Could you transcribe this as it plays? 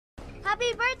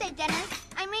Happy birthday, Dennis.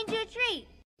 I made you a treat.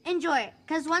 Enjoy it,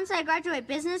 because once I graduate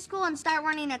business school and start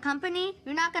running a company,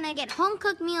 you're not going to get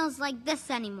home-cooked meals like this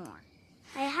anymore.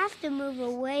 I have to move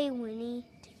away, Winnie,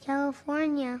 to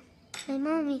California. My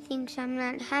mommy thinks I'm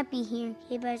not happy here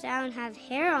because I don't have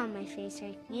hair on my face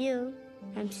like you.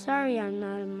 I'm sorry I'm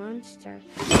not a monster.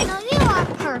 No, you are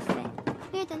perfect.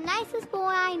 You're the nicest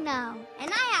boy I know, and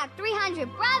I have 300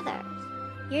 brothers.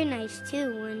 You're nice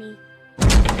too, Winnie.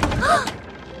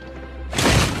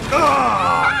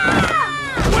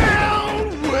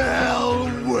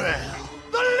 Well.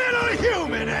 The little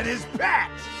human and his pet.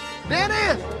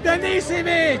 Manny! Denise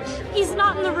image! He's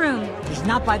not in the room. He's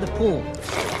not by the pool.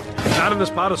 Not in this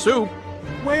pot of soup.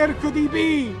 Where could he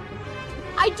be?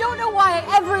 I don't know why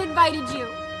I ever invited you.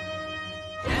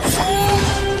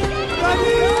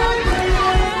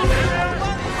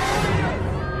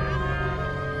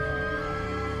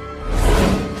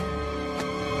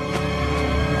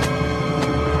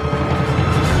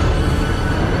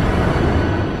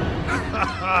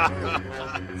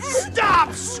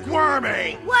 Stop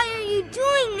squirming! Why are you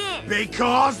doing this?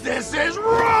 Because this is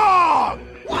wrong!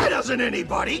 Why doesn't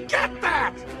anybody get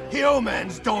that?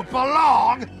 Humans don't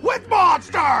belong with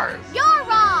monsters! You're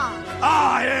wrong!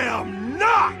 I am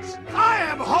not! I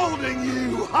am holding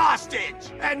you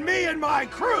hostage! And me and my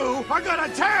crew are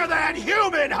gonna tear that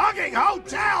human-hugging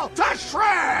hotel to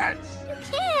shreds! You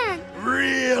can't!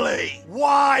 Really?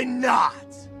 Why not?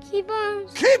 Keep on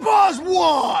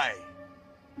Why?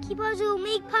 will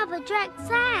make Papa Drac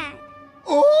sad.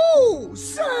 Oh,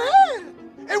 sad?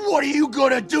 And what are you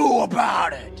gonna do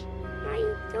about it?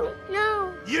 I don't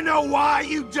know. You know why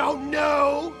you don't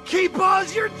know?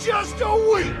 Keepers, you're just a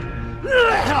weak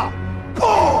little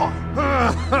boy!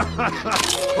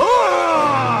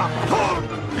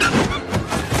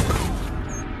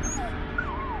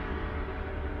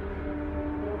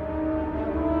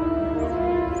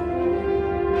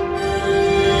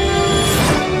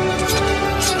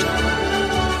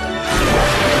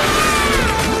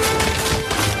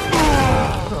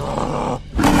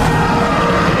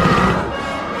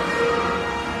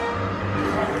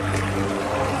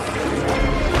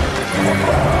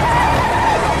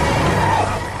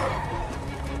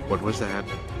 What was that?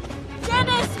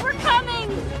 Dennis, we're coming!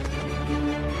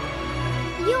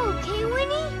 You okay,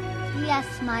 Winnie? Yes,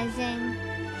 my Zing.